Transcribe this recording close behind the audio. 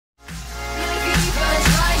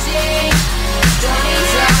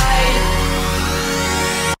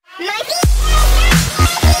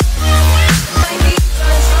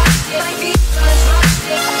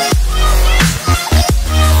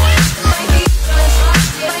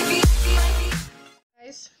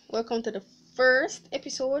welcome to the first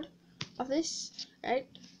episode of this. Right,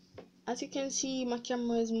 as you can see, my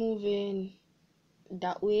camera is moving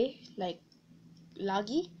that way, like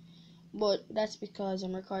laggy, but that's because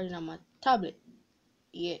I'm recording on my tablet.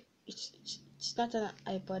 Yeah, it's not an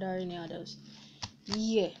iPad or any others.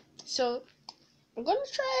 Yeah, so I'm gonna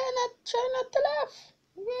try not to laugh.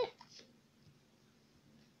 Yeah.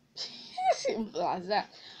 Simple as that.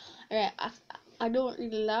 Alright, I don't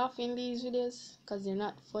really laugh in these videos because they're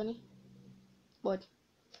not funny. But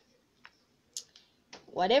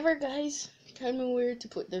whatever, guys. Tell me where to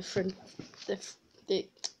put the front, this.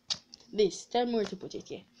 Tell me where to put it.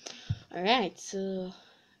 Yeah. All right. So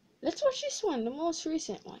let's watch this one, the most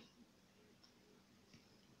recent one,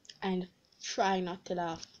 and try not to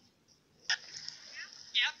laugh.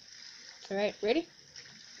 Yep. All right. Ready?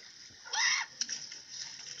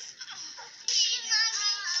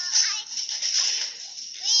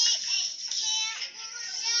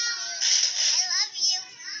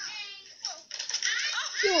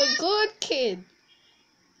 You're a good kid.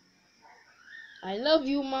 I love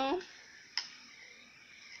you, Mom.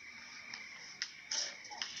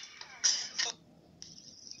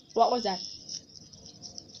 What was that?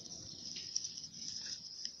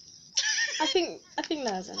 I think that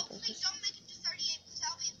was on purpose.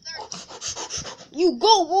 You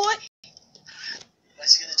go, boy.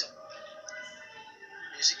 What's she gonna do?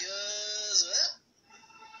 Here she goes.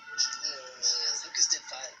 Lucas did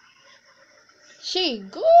fine. She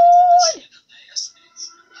good.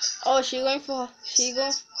 Oh, she going for. She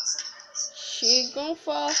fell.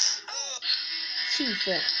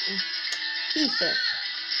 He fell.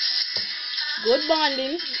 Good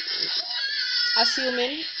bonding.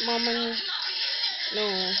 Assuming mom and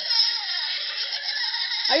no.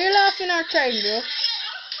 Are you laughing or crying, bro?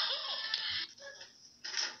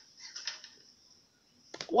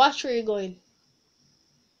 Watch where you're going.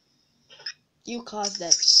 You caused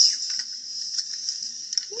that.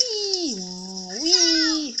 Wee,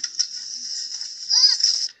 wee.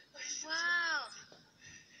 Wow.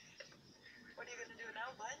 What are you gonna do now,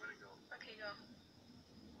 bud? Okay, go.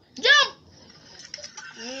 Jump!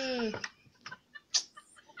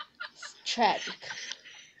 Tragic.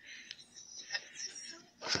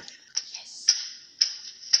 Yes.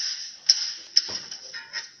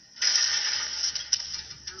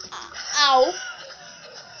 Ow.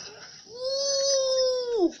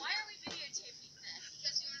 Ooh. Why are we videotaping this?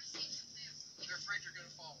 Because we want to see if you fail. They're afraid you're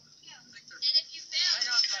gonna fall. Yeah. And if you fail, Hang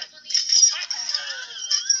on, bud. we'll need to...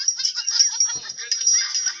 Oh, goodness.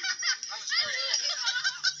 That was great.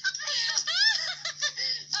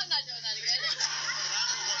 I'm not doing that again.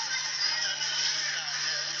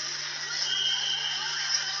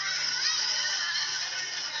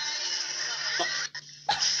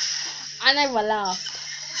 I never laughed.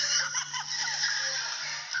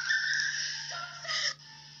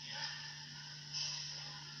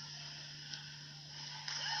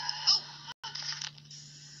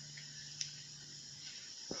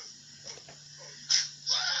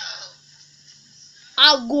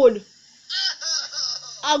 How good.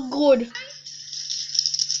 How good. Do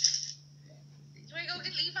we go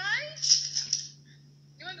get Levi?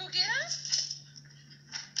 You want to go get him?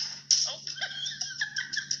 Oh.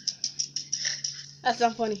 That's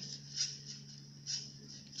not funny.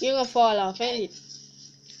 You're gonna fall off, ain't it?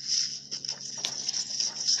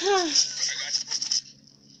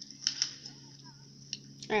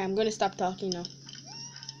 Alright, I'm gonna stop talking now.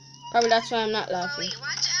 Probably that's why I'm not laughing. Chloe,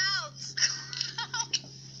 watch out.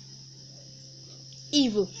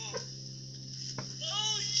 Evil.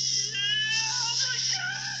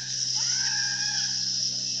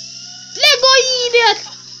 Let go, you idiot!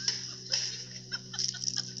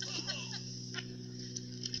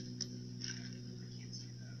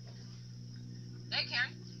 Hey,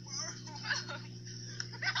 Karen.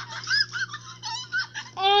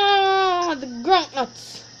 Oh, the grunk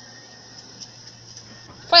nuts.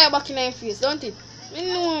 Fire back in my face, don't it?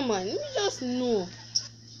 Me know, man. Me just know.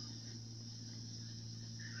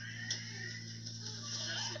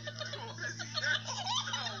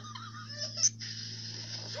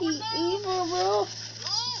 He evil, bro.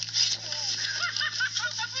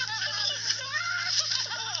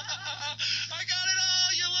 I got it all,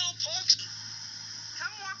 you little punks.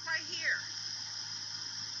 Come walk right here.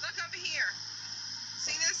 Look over here.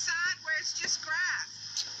 See this side where it's just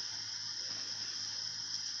grass?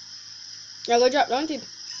 Y'all go drop, don't it?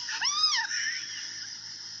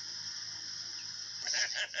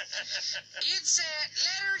 Get set,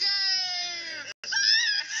 let her go.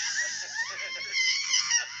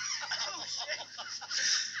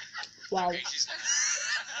 Wow.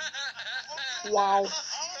 Wow. Oh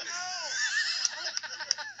no.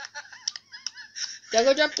 You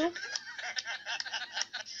go drop too?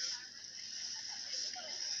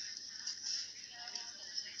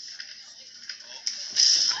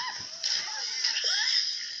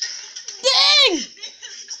 Dang!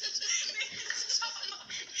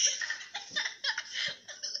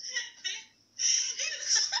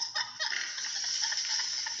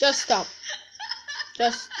 Just stop.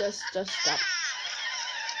 Just stop.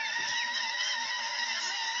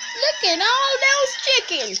 Look at all those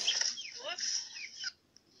chickens. Whoops.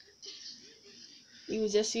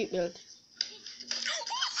 Use your seatbelt.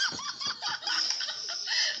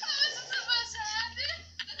 How is this supposed to happen?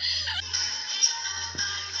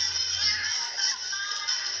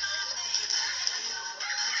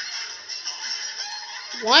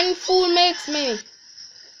 One fool makes many.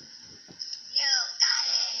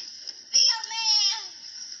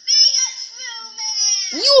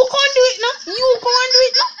 You can't do it now. You can't do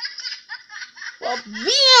it now. Well,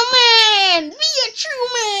 be a man. Be a true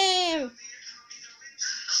man.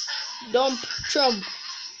 Dump Trump.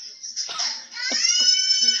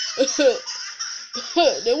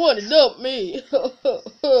 They want to dump me.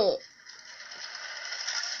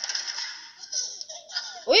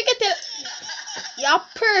 We can tell. You're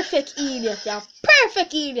perfect idiot. You're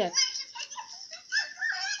perfect idiot.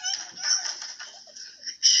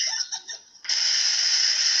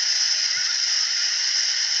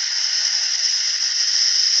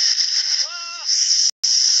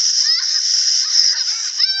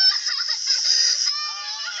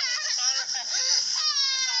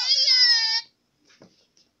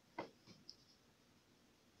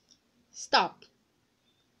 Stop.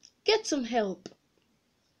 Get some help.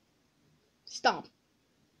 Stop.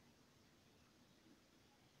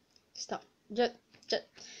 Stop.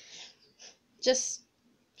 Just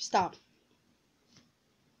stop.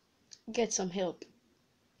 Get some help.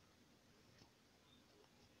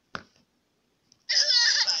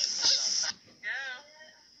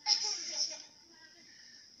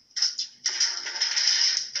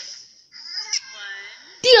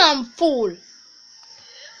 Damn fool.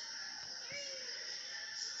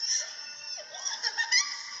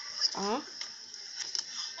 Oh Huh? no.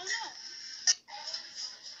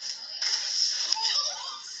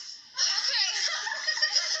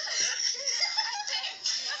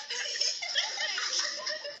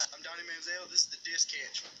 I'm Donnie Manziel. This is the disc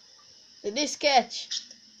catch. The disc catch.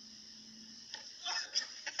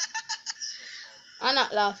 I'm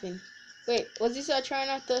not laughing. Wait, was this a try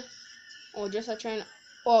not to? Oh, just a try not.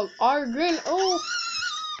 Oh, our grin. Oh.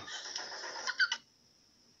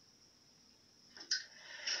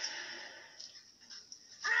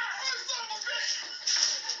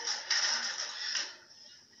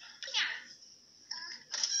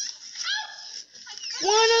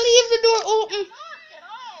 Wanna leave the door open?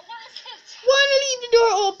 Wanna leave the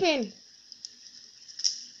door open?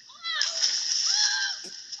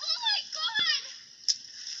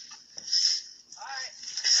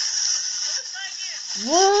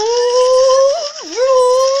 Vroom,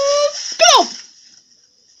 vroom, go!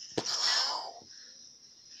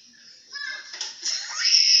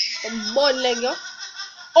 Bud leg, yo.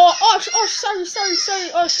 Oh, sorry,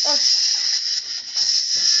 Ush.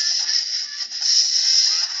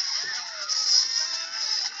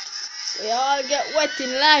 We all get wet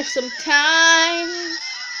in life sometimes.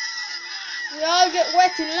 We all get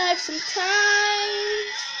wet in life sometimes.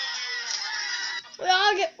 We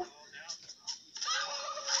all get.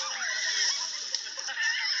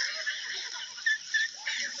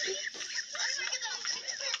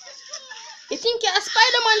 You think you're a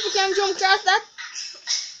Spider-Man if you can jump across that?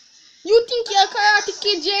 You think you're a Karate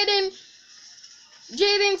Kid,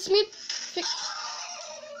 Jaden Smith?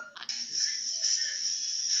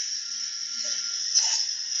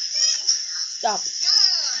 Stop.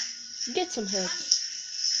 Get some help.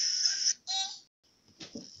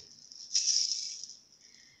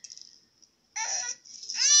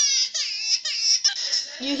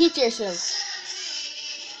 You hit yourself.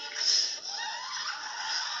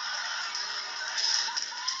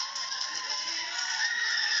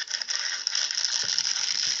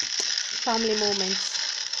 Family moments.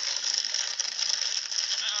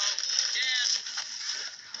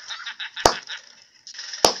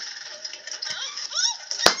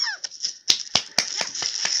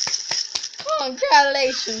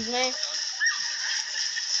 Congratulations, man.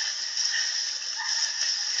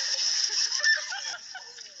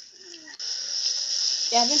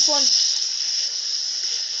 You having fun?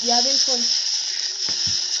 You having fun?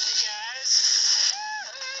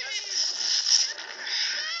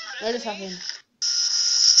 What is happening?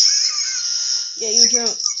 Yeah, you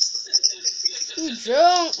drunk. You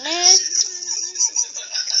drunk, man.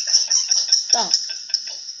 Stop.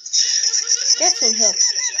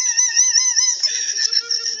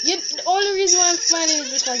 smiling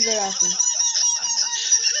is because they're laughing.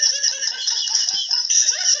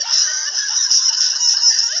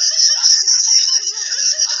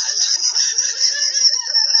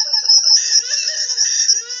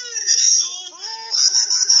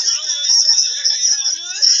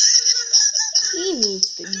 He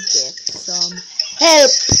needs to get some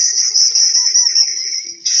help.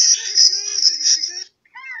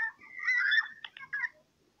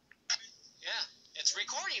 Yeah, it's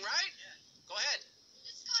recording, right? Go ahead.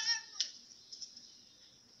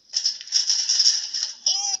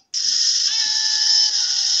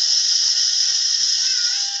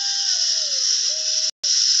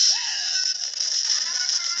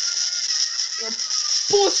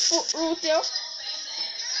 Push foot route there.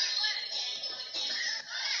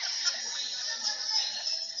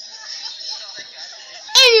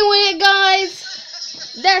 Anyway, guys,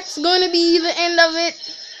 that's gonna be the end of it.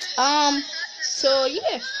 So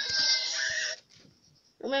yeah.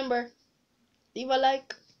 Remember, leave a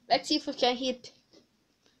like. Let's see if we can hit.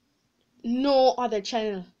 No other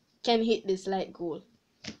channel can hit this like goal.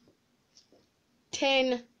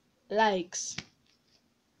 10 likes.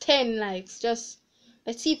 10 likes. Just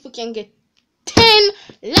let's see if we can get 10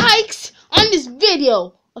 likes on this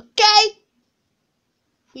video. Okay?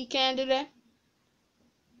 We can do that.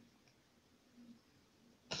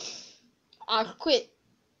 I'll quit.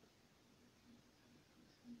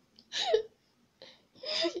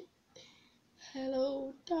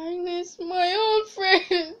 Hello, darkness, my old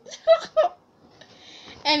friend.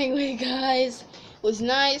 Anyway, guys, it was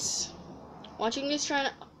nice watching this.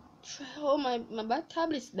 Oh, my bad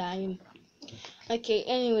tablet's dying. Okay,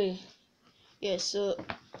 anyway, yeah, so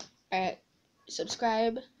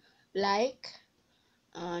subscribe, like,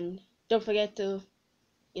 and don't forget to,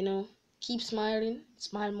 keep smiling,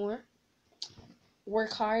 smile more,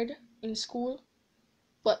 work hard in school,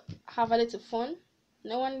 but have a little fun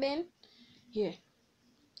now and then. Yeah.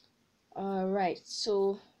 Alright,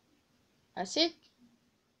 so that's it.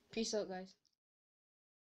 Peace out, guys.